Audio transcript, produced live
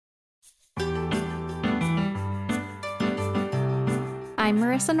I'm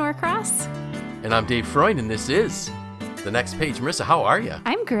Marissa Norcross. And I'm Dave Freund, and this is The Next Page. Marissa, how are you?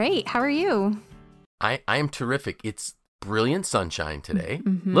 I'm great. How are you? I am terrific. It's brilliant sunshine today. A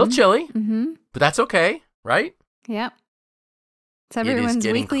little chilly, but that's okay, right? Yep. It's everyone's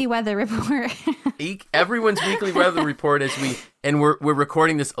weekly weather report. Everyone's weekly weather report we're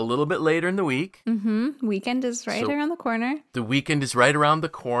recording this a little bit later in the week. Weekend is right around the corner. The weekend is right around the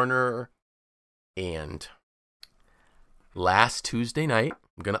corner, and last Tuesday night,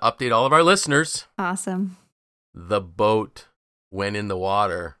 I'm going to update all of our listeners. Awesome. The boat went in the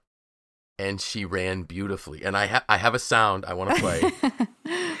water, and she ran beautifully. And I have a sound I want to play.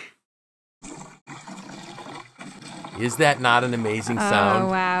 Is that not an amazing sound? Oh,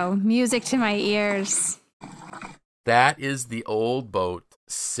 wow. Music to my ears. That is the old boat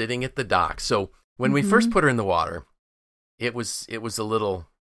sitting at the dock. So when we first put her in the water, it was a little,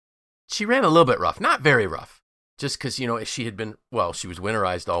 she ran a little bit rough, not very rough. Just because, she was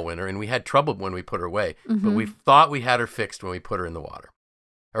winterized all winter, and we had trouble when we put her away. But we thought we had her fixed when we put her in the water,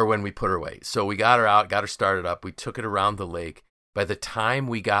 or when we put her away. So we got her out, got her started up. We took it around the lake. By the time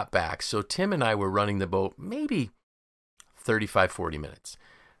we got back, so Tim and I were running the boat maybe 35, 40 minutes.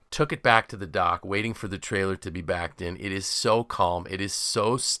 Took it back to the dock, waiting for the trailer to be backed in. It is so calm. It is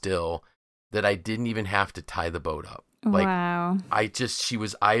so still that I didn't even have to tie the boat up. Wow. She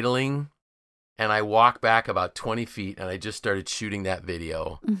was idling. And I walked back about 20 feet, and I just started shooting that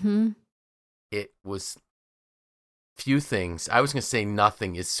video. It was few things. I was going to say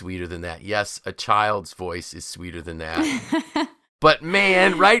nothing is sweeter than that. Yes, a child's voice is sweeter than that. But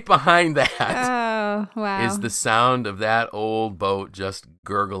man, right behind that is the sound of that old boat just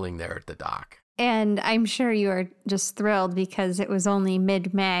gurgling there at the dock. And I'm sure you are just thrilled because it was only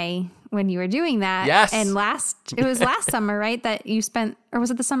mid-May when you were doing that. Yes. And it was last summer, right? That you spent, or was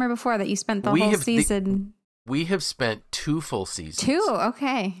it the summer before that you spent the whole season? We have spent 2 full seasons. 2?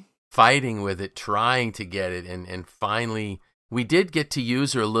 Okay. Fighting with it, trying to get it. And finally, we did get to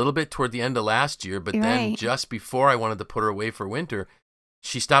use her a little bit toward the end of last year. But then just before I wanted to put her away for winter,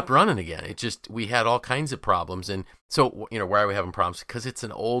 she stopped running again. We had all kinds of problems. And so, why are we having problems? Because it's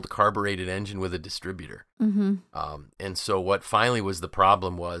an old carbureted engine with a distributor. And so what finally was the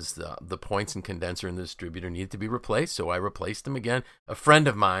problem was the points and condenser in the distributor needed to be replaced. So I replaced them again. A friend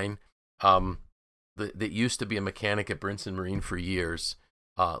of mine that used to be a mechanic at Brinson Marine for years,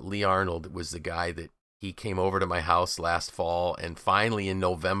 Lee Arnold, was the guy that he came over to my house last fall. And finally in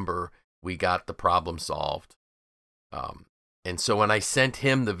November, we got the problem solved. And so when I sent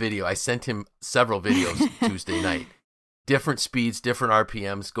him the video, I sent him several videos Tuesday night, different speeds, different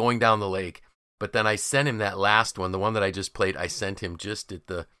RPMs, going down the lake. But then I sent him that last one, the one that I just played. I sent him just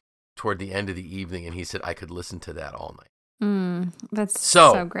toward the end of the evening, and he said I could listen to that all night. That's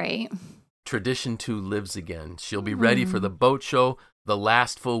so great. Tradition 2 lives again. She'll be ready for the boat show the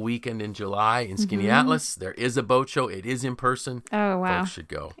last full weekend in July in Skinny Atlas. There is a boat show. It is in person. Oh, wow. Folks should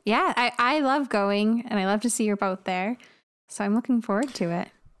go. Yeah, I love going, and I love to see your boat there. So I'm looking forward to it.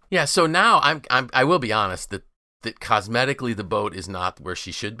 Yeah. So now I will be honest that cosmetically the boat is not where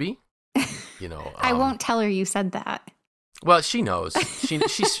she should be. I won't tell her you said that. Well, she knows.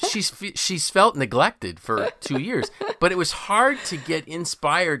 She's felt neglected for 2 years, but it was hard to get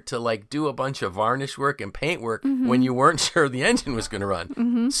inspired to do a bunch of varnish work and paint work when you weren't sure the engine was going to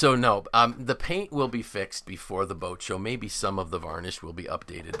run. So no, the paint will be fixed before the boat show. Maybe some of the varnish will be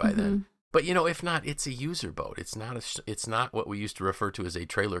updated by then. But if not, it's a user boat. It's not what we used to refer to as a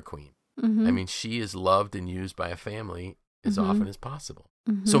trailer queen. I mean, she is loved and used by a family as often as possible.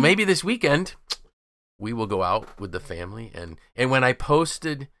 So maybe this weekend we will go out with the family. And when I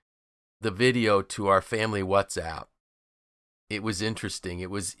posted the video to our family WhatsApp, it was interesting. It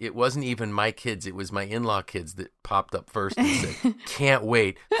wasn't even my kids. It was my in-law kids that popped up first and said, "Can't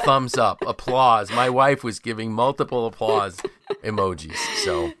wait, thumbs up, applause." My wife was giving multiple applause emojis.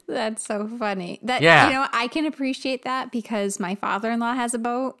 So that's so funny. I can appreciate that because my father-in-law has a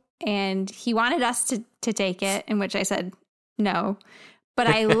boat and he wanted us to take it, in which I said no. But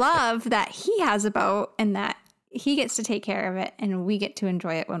I love that he has a boat and that he gets to take care of it and we get to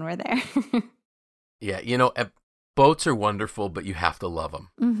enjoy it when we're there. Yeah, boats are wonderful, but you have to love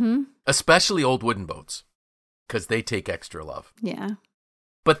them. Especially old wooden boats, because they take extra love. Yeah.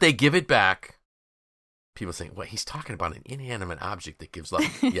 But they give it back. People saying, "Well, he's talking about an inanimate object that gives love."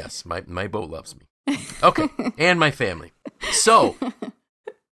 Yes, my boat loves me. Okay, and my family. So,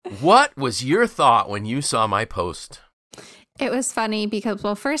 what was your thought when you saw my post? It was funny because,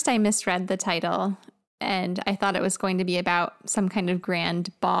 first I misread the title, and I thought it was going to be about some kind of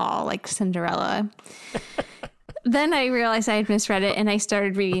grand ball like Cinderella. Then I realized I had misread it, and I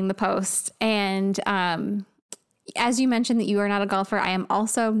started reading the post. And as you mentioned that you are not a golfer, I am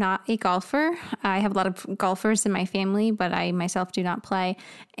also not a golfer. I have a lot of golfers in my family, but I myself do not play.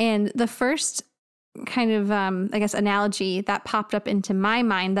 And the first kind of, I guess, analogy that popped up into my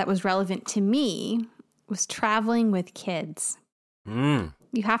mind that was relevant to me was traveling with kids.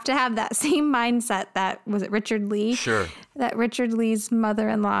 You have to have that same mindset that, was it Richard Lee? Sure. That Richard Lee's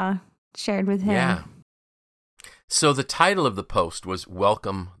mother-in-law shared with him. Yeah. So the title of the post was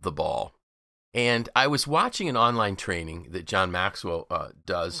Welcome the Ball. And I was watching an online training that John Maxwell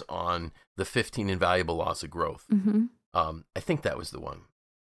does on the 15 Invaluable Laws of Growth. Mm-hmm. I think that was the one.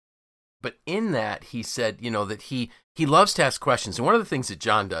 But in that, he said, that he loves to ask questions. And one of the things that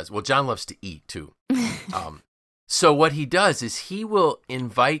John does, well, John loves to eat too. So what he does is he will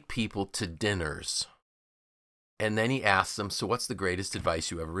invite people to dinners. And then he asks them, so what's the greatest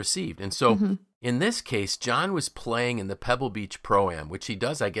advice you ever received? And so in this case, John was playing in the Pebble Beach Pro-Am, which he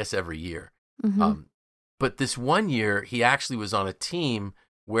does, I guess, every year. But this one year, he actually was on a team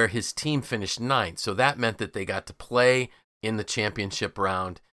where his team finished 9th. So that meant that they got to play in the championship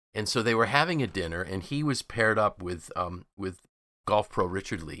round. And so they were having a dinner, and he was paired up with golf pro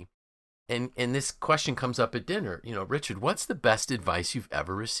Richard Lee. And this question comes up at dinner, Richard, what's the best advice you've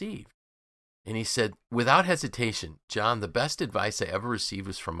ever received? And he said, without hesitation, John, the best advice I ever received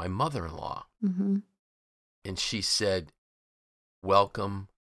was from my mother-in-law. And she said, welcome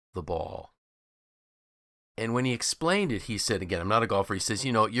the ball. And when he explained it, he said, again, I'm not a golfer. He says,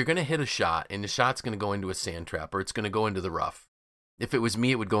 you're going to hit a shot, and the shot's going to go into a sand trap, or it's going to go into the rough. If it was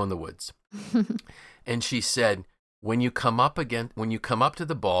me, it would go in the woods. And she said, when you come up to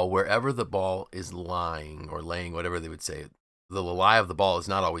the ball, wherever the ball is lying or laying, whatever they would say, the lie of the ball is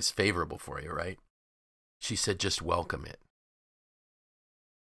not always favorable for you, right? She said, just welcome it.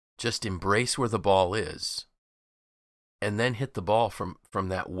 Just embrace where the ball is, and then hit the ball from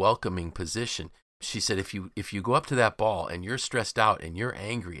that welcoming position. She said, if you go up to that ball and you're stressed out and you're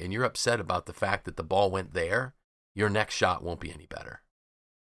angry and you're upset about the fact that the ball went there, your next shot won't be any better.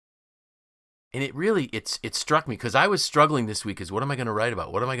 And it struck me because I was struggling this week is what am I going to write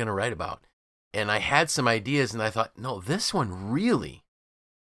about? What am I going to write about? And I had some ideas and I thought, no, this one really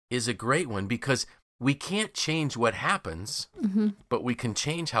is a great one because we can't change what happens, but we can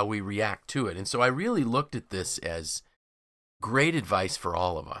change how we react to it. And so I really looked at this as great advice for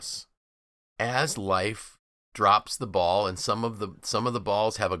all of us. As life drops the ball, and some of the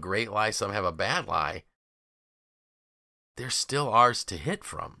balls have a great lie, some have a bad lie, they're still ours to hit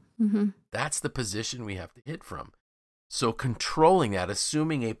from. That's the position we have to hit from. So controlling that,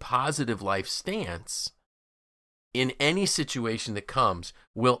 assuming a positive life stance in any situation that comes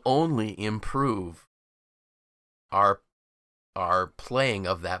will only improve our playing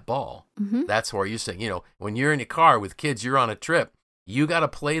of that ball. That's where you're saying, when you're in a car with kids, you're on a trip, you got to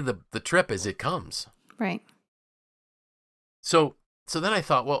play the trip as it comes. Right. So then I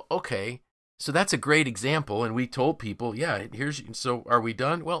thought, well, okay, so that's a great example. And we told people, so are we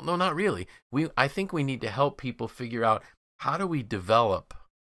done? Well, no, not really. I think we need to help people figure out how do we develop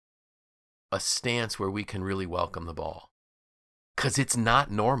a stance where we can really welcome the ball? Because it's not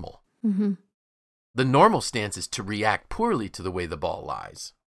normal. The normal stance is to react poorly to the way the ball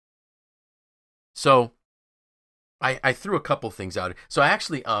lies. So I threw a couple things out. So I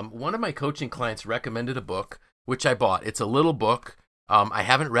actually, one of my coaching clients recommended a book, which I bought. It's a little book. I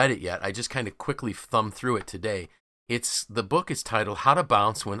haven't read it yet. I just kind of quickly thumbed through it today. The book is titled How to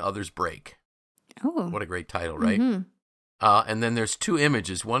Bounce When Others Break. Oh. What a great title, right? And then there's 2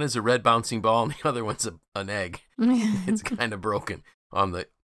 images. One is a red bouncing ball and the other one's an egg. It's kind of broken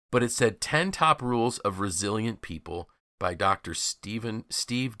but it said 10 Top Rules of Resilient People by Dr.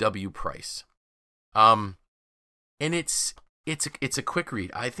 Steve W. Price. And it's a quick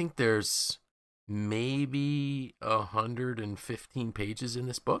read. I think there's maybe 115 pages in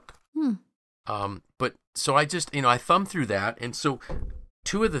this book. But so I just, I thumbed through that. And so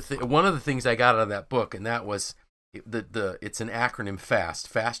one of the things I got out of that book, and that was it's an acronym FAST,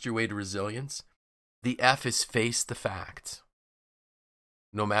 Fast Your Way to Resilience. The F is face the facts,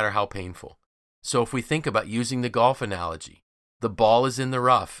 no matter how painful. So if we think about using the golf analogy, the ball is in the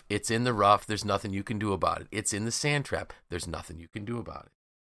rough. It's in the rough. There's nothing you can do about it. It's in the sand trap. There's nothing you can do about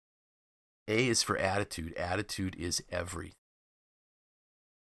it. A is for attitude. Attitude is everything.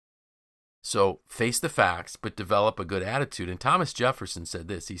 So face the facts, but develop a good attitude. And Thomas Jefferson said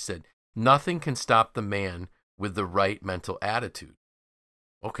this. He said, nothing can stop the man with the right mental attitude.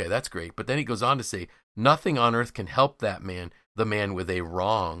 Okay, that's great. But then he goes on to say, nothing on earth can help the man with a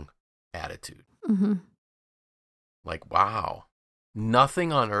wrong attitude. Like, wow.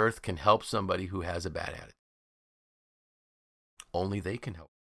 Nothing on earth can help somebody who has a bad attitude. Only they can help.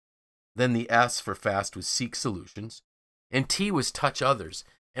 Then the S for fast was seek solutions. And T was touch others.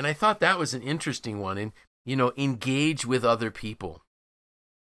 And I thought that was an interesting one. And, engage with other people.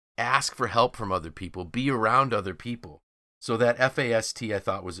 Ask for help from other people. Be around other people. So that FAST I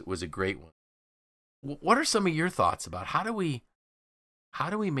thought was a great one. What are some of your thoughts about how do we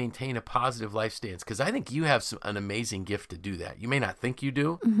maintain a positive life stance? Because I think you have an amazing gift to do that. You may not think you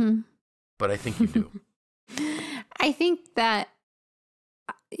do, but I think you do. I think that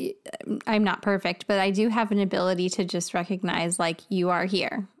I'm not perfect, but I do have an ability to just recognize, like, you are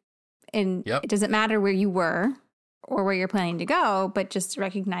here. And It doesn't matter where you were or where you're planning to go, but just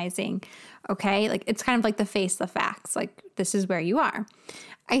recognizing, okay, like, it's kind of like face the facts, like, this is where you are.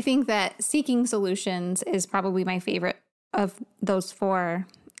 I think that seeking solutions is probably my favorite of those four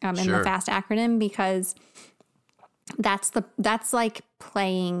in the FAST acronym, because that's like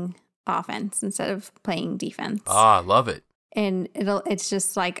playing offense instead of playing defense. Ah, I love it. And it's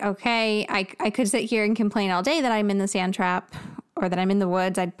just like, okay, I could sit here and complain all day that I'm in the sand trap or that I'm in the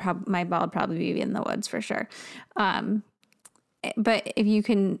woods. My ball would probably be in the woods for sure. But if you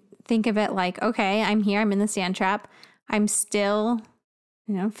can think of it like, okay, I'm here, I'm in the sand trap. I'm still,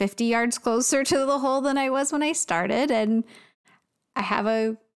 50 yards closer to the hole than I was when I started. And I have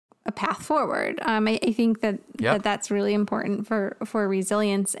a path forward. I think that's really important for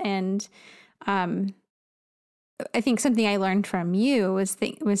resilience. And, I think something I learned from you was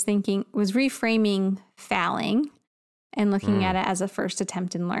reframing failing and looking at it as a first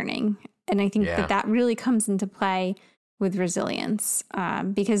attempt in learning. And I think that really comes into play with resilience,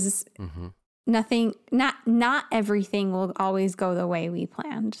 because not everything will always go the way we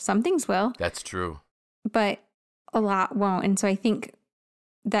planned. Some things will. That's true. But a lot won't. And so I think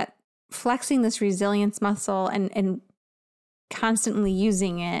that flexing this resilience muscle and constantly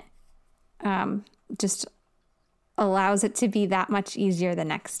using it just allows it to be that much easier the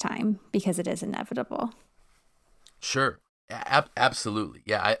next time, because it is inevitable. Sure. Absolutely.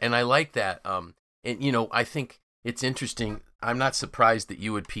 Yeah. I like that. And, I think it's interesting. I'm not surprised that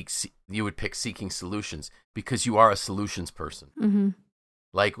you would pick seeking solutions, because you are a solutions person. Mm-hmm.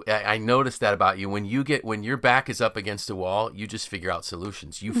 Like, I noticed that about you. When your back is up against a wall, you just figure out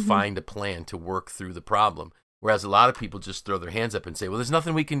solutions. You find a plan to work through the problem. Whereas a lot of people just throw their hands up and say, well, there's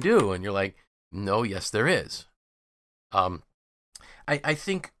nothing we can do. And you're like, no, yes, there is. I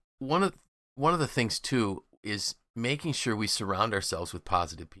think one of the things too is making sure we surround ourselves with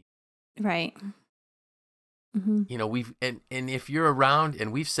positive people. Right. Mm-hmm. We've and if you're around,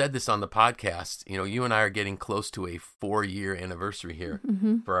 and we've said this on the podcast, you and I are getting close to a 4-year anniversary here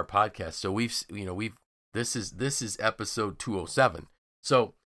for our podcast. So this is episode 207.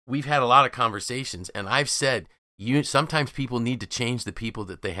 So we've had a lot of conversations, and I've said sometimes people need to change the people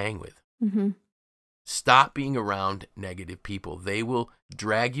that they hang with. Mm-hmm. Stop being around negative people. They will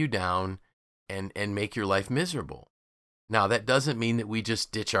drag you down and make your life miserable. Now, that doesn't mean that we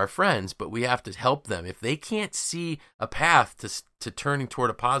just ditch our friends, but we have to help them. If they can't see a path to turning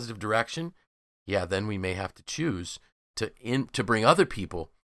toward a positive direction, then we may have to choose to bring other people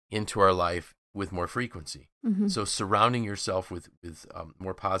into our life with more frequency. Mm-hmm. So surrounding yourself with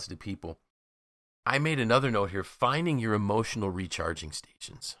more positive people. I made another note here, finding your emotional recharging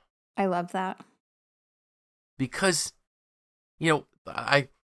stations. I love that. Because, I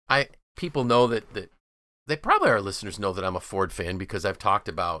people know that they probably, our listeners know that I'm a Ford fan, because I've talked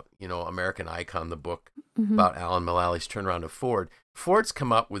about, American Icon, the book about Alan Mullally's turnaround of Ford. Ford's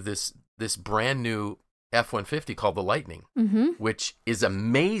come up with this brand new F-150 called the Lightning, which is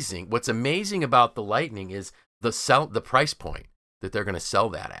amazing. What's amazing about the Lightning is the price point that they're going to sell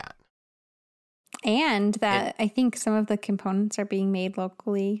that at. And that I think some of the components are being made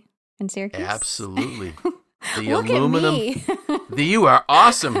locally in Syracuse. Absolutely. The Look aluminum. At me. You are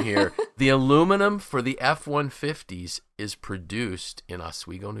awesome here. The aluminum for the F-150s is produced in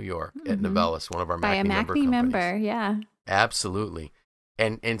Oswego, New York, at Novellis, one of our by MACNY member companies. Member, yeah. Absolutely.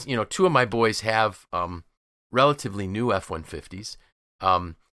 And two of my boys have relatively new F-150s,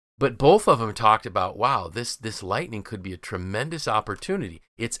 but both of them talked about, wow, this Lightning could be a tremendous opportunity.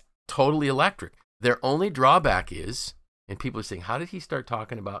 It's totally electric. Their only drawback is, and people are saying, how did he start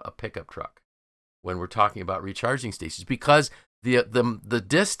talking about a pickup truck when we're talking about recharging stations? Because the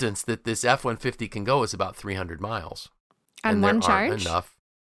distance that this F-150 can go is about 300 miles. On one charge? Enough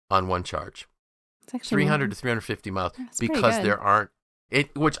on one charge. It's actually 300 to 350 miles. That's because there aren't,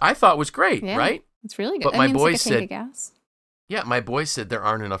 which I thought was great, right? It's really good. But my boys said, gas. Yeah, my boys said there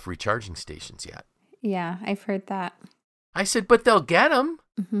aren't enough recharging stations yet. Yeah, I've heard that. I said, but they'll get them.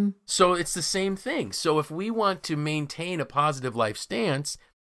 Mm-hmm. So it's the same thing. So if we want to maintain a positive life stance,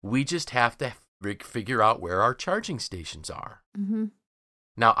 we just have to figure out where our charging stations are. Mm-hmm.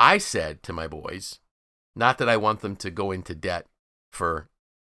 Now, I said to my boys, not that I want them to go into debt for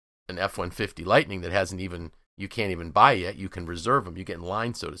an F-150 Lightning that you can't even buy yet. You can reserve them. You get in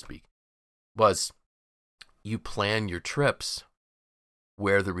line, so to speak. Was you plan your trips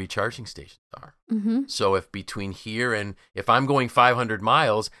where the recharging stations are. Mm-hmm. So if between here and if I'm going 500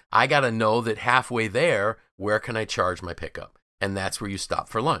 miles, I got to know that halfway there, where can I charge my pickup? And that's where you stop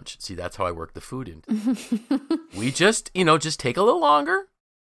for lunch. See, that's how I work the food into. We just take a little longer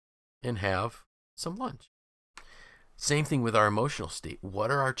and have some lunch. Same thing with our emotional state. What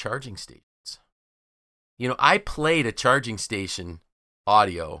are our charging stations? I played a charging station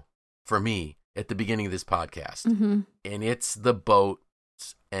audio for me at the beginning of this podcast, mm-hmm. and it's the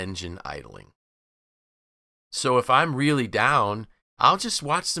boat's engine idling. So if I'm really down, I'll just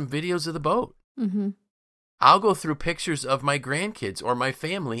watch some videos of the boat. Mm-hmm. I'll go through pictures of my grandkids or my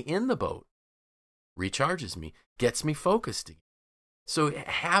family in the boat. Recharges me, gets me focused again. So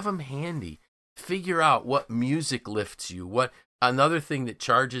have them handy. Figure out what music lifts you. Another thing that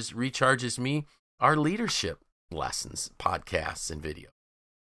recharges me are leadership lessons, podcasts, and video.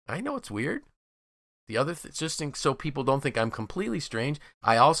 I know it's weird. The other just so people don't think I'm completely strange,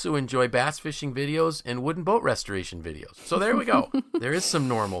 I also enjoy bass fishing videos and wooden boat restoration videos. So there we go. There is some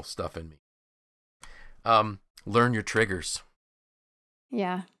normal stuff in me. Learn your triggers.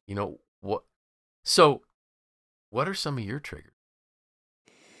 Yeah. What? So, what are some of your triggers?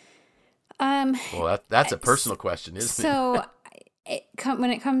 Well, that's a personal question, isn't it? So,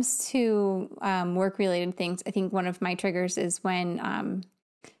 when it comes to work-related things, I think one of my triggers is when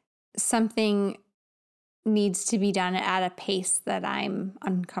something needs to be done at a pace that I'm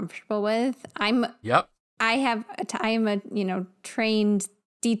uncomfortable with. I am a trained,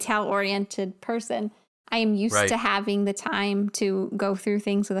 detail-oriented person. I am used to having the time to go through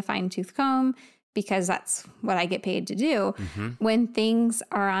things with a fine-tooth comb because that's what I get paid to do. Mm-hmm. When things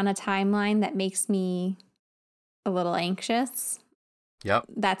are on a timeline that makes me a little anxious,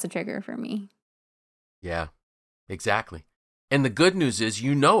 that's a trigger for me. Yeah, exactly. And the good news is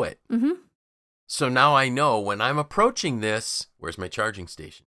you know it. Mm-hmm. So now I know when I'm approaching this, where's my charging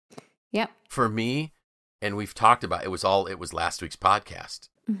station? Yep. For me, and we've talked about it was last week's podcast.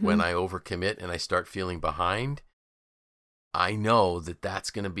 Mm-hmm. When I overcommit and I start feeling behind, I know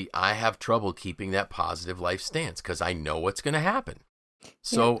that's going to be, I have trouble keeping that positive life stance because I know what's going to happen.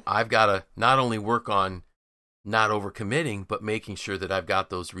 So I've got to not only work on not overcommitting, but making sure that I've got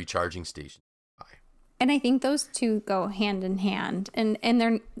those recharging stations. And I think those two go hand in hand, and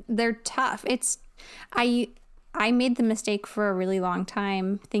they're tough. I made the mistake for a really long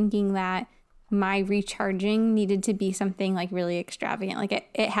time thinking that my recharging needed to be something like really extravagant. Like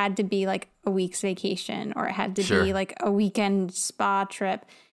it had to be like a week's vacation, or it had to be like a weekend spa trip,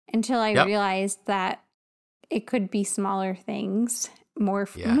 until I realized that it could be smaller things, more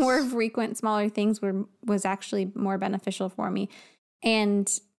frequent smaller things was actually more beneficial for me. And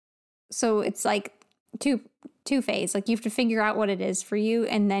so it's like two phase. Like you have to figure out what it is for you,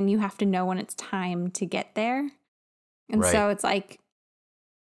 and then you have to know when it's time to get there. And so it's like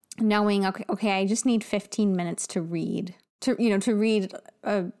knowing, okay, I just need 15 minutes to read, to read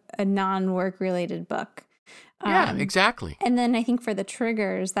a non-work related book. Yeah, exactly. And then I think for the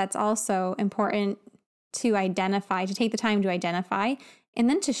triggers, that's also important to identify, to take the time to identify, and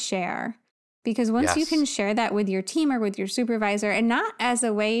then to share. Because once you can share that with your team or with your supervisor, and not as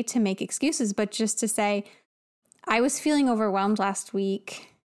a way to make excuses, but just to say, I was feeling overwhelmed last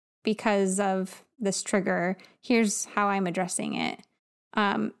week because of this trigger. Here's how I'm addressing it.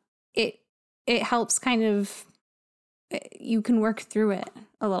 It helps kind of, you can work through it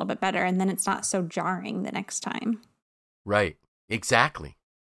a little bit better, and then it's not so jarring the next time. Right. Exactly.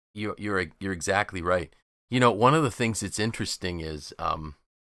 You're exactly right. One of the things that's interesting is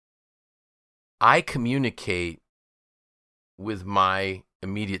I communicate with my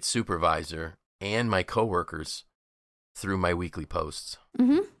immediate supervisor and my coworkers through my weekly posts.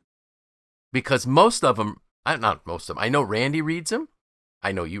 Mm-hmm. Because most of them, not most of them, I know Randy reads them.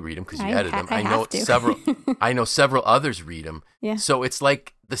 I know you read them because you edit them. I know several others read them. Yeah. So it's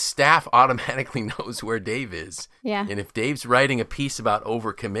like the staff automatically knows where Dave is. Yeah. And if Dave's writing a piece about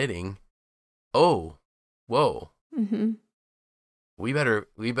overcommitting, whoa, mm-hmm. we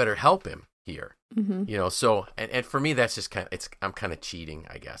better help him here. Mm-hmm. So and for me that's just I'm kind of cheating,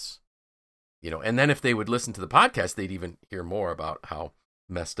 I guess. And then if they would listen to the podcast, they'd even hear more about how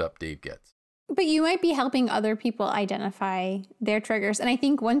messed up Dave gets. But you might be helping other people identify their triggers. And I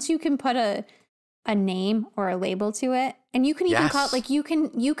think once you can put a name or a label to it, and you can even call it, like you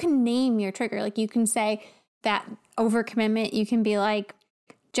can name your trigger. Like you can say that overcommitment, you can be like,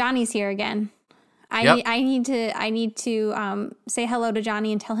 Johnny's here again. I need to say hello to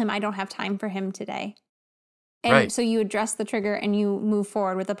Johnny and tell him I don't have time for him today. And so you address the trigger and you move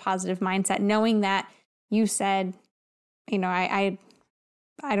forward with a positive mindset, knowing that you said, I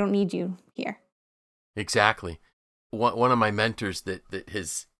don't need you here. Exactly. One of my mentors that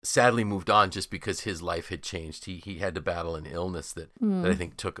has sadly moved on just because his life had changed. He had to battle an illness that I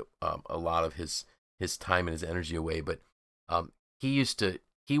think took a lot of his time and his energy away. But he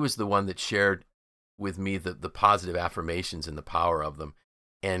was the one that shared with me the positive affirmations and the power of them.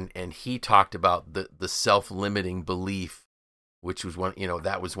 And he talked about the self-limiting belief, which was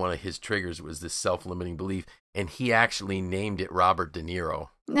that was one of his triggers, was this self-limiting belief. And he actually named it Robert De Niro.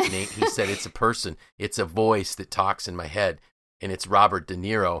 He said, it's a person, it's a voice that talks in my head, and it's Robert De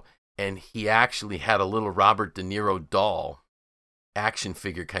Niro. And he actually had a little Robert De Niro doll, action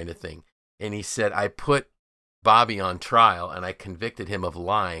figure kind of thing. And he said, I put Bobby on trial and I convicted him of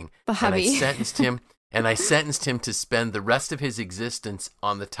lying. And I sentenced him to spend the rest of his existence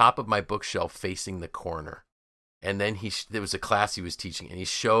on the top of my bookshelf facing the corner. And then there was a class he was teaching, and he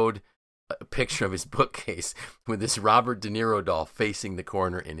showed a picture of his bookcase with this Robert De Niro doll facing the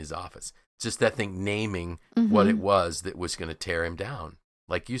corner in his office. Just that thing naming what it was that was going to tear him down.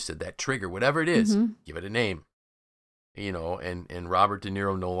 Like you said, that trigger, whatever it is, give it a name. And Robert De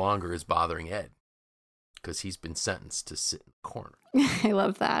Niro no longer is bothering Ed because he's been sentenced to sit in the corner. I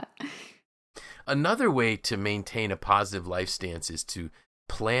love that. Another way to maintain a positive life stance is to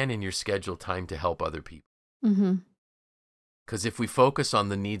plan in your schedule time to help other people. Because if we focus on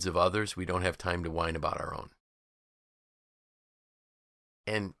the needs of others, we don't have time to whine about our own.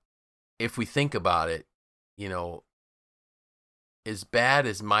 And if we think about it, as bad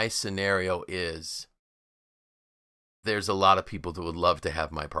as my scenario is, there's a lot of people that would love to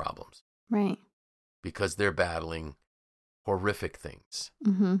have my problems. Right. Because they're battling horrific things,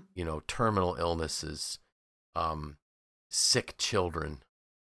 terminal illnesses, sick children.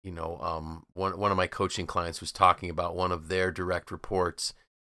 One of my coaching clients was talking about one of their direct reports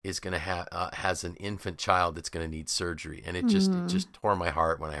is going to has an infant child that's going to need surgery, and it just tore my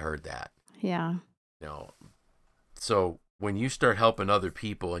heart when I heard that. Yeah. So when you start helping other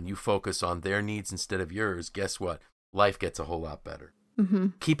people and you focus on their needs instead of yours, guess what? Life gets a whole lot better.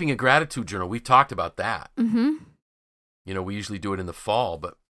 Keeping a gratitude journal, we've talked about that. We usually do it in the fall,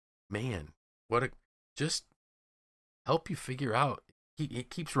 but man, just help you figure out.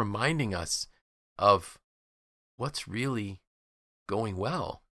 It keeps reminding us of what's really going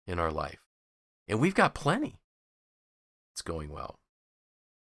well in our life. And we've got plenty. It's going well.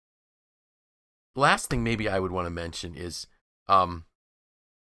 Last thing maybe I would want to mention is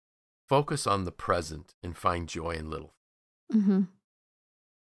focus on the present and find joy in little.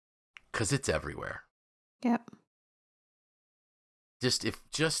 Because it's everywhere. Yep. Just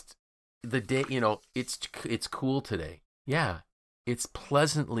the day, it's cool today. Yeah. It's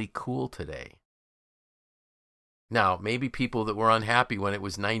pleasantly cool today. Now, maybe people that were unhappy when it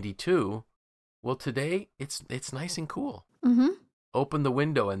was 92, well, today it's nice and cool. Open the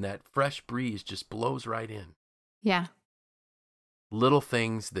window and that fresh breeze just blows right in. Yeah. Little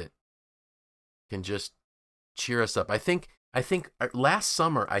things that can just cheer us up. I think last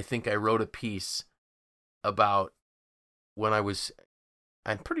summer, I wrote a piece about when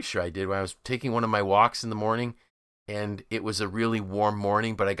I'm pretty sure I did, when I was taking one of my walks in the morning. And it was a really warm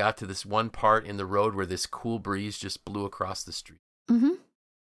morning, but I got to this one part in the road where this cool breeze just blew across the street.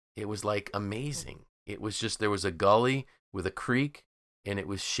 It was like amazing. It was just, there was a gully with a creek, and it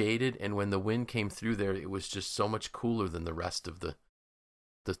was shaded. And when the wind came through there, it was just so much cooler than the rest of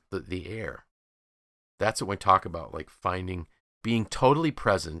the air. That's what we talk about, like being totally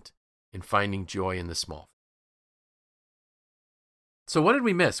present and finding joy in the small. So what did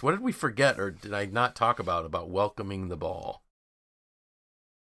we miss? What did we forget, or did I not talk about welcoming the ball?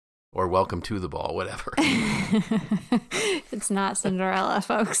 Or welcome to the ball, whatever. It's not Cinderella,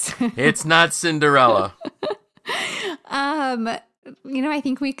 folks. It's not Cinderella. I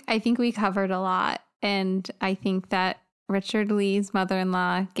think we covered a lot, and I think that Richard Lee's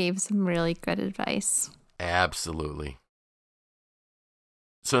mother-in-law gave some really good advice. Absolutely.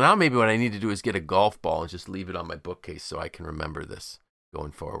 So now maybe what I need to do is get a golf ball and just leave it on my bookcase so I can remember this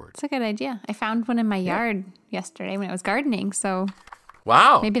going forward. It's a good idea. I found one in my yard yesterday when I was gardening, so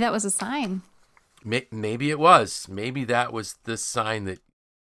wow, maybe that was a sign. Maybe it was. Maybe that was the sign that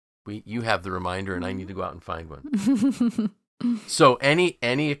you have the reminder and I need to go out and find one. So any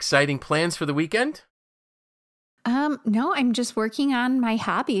exciting plans for the weekend? No, I'm just working on my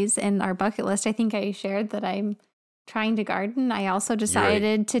hobbies and our bucket list. I think I shared that I'm trying to garden. I also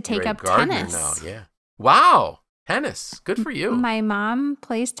decided to take up tennis. Now, yeah. Wow. Tennis. Good for you. My mom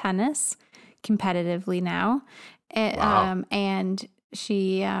plays tennis. competitively now. Wow. And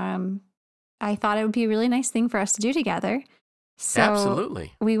she, I thought it would be a really nice thing for us to do together. So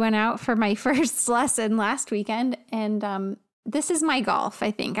absolutely. We went out for my first lesson last weekend, and this is my golf,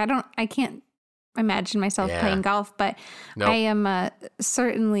 I think. I can't imagine myself playing golf, but nope. I am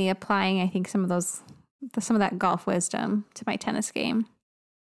certainly applying, I think, some of that golf wisdom to my tennis game.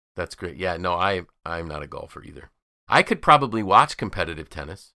 That's great. Yeah, no, I'm not a golfer either. I could probably watch competitive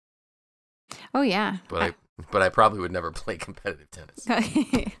tennis. Oh yeah. But I probably would never play competitive tennis.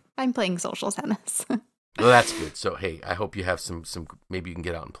 I'm playing social tennis. Well, that's good. So, hey, I hope you have some maybe you can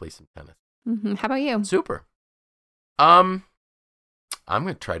get out and play some tennis. Mm-hmm. How about you? Super. I'm going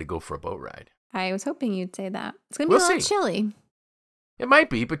to try to go for a boat ride. I was hoping you'd say that. It's going to be a little chilly. It might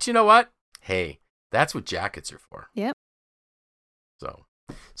be, but you know what? Hey, that's what jackets are for. Yep.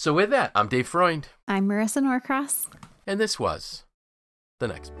 So with that, I'm Dave Freund. I'm Marisa Norcross. And this was The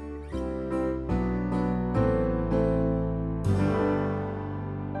Next.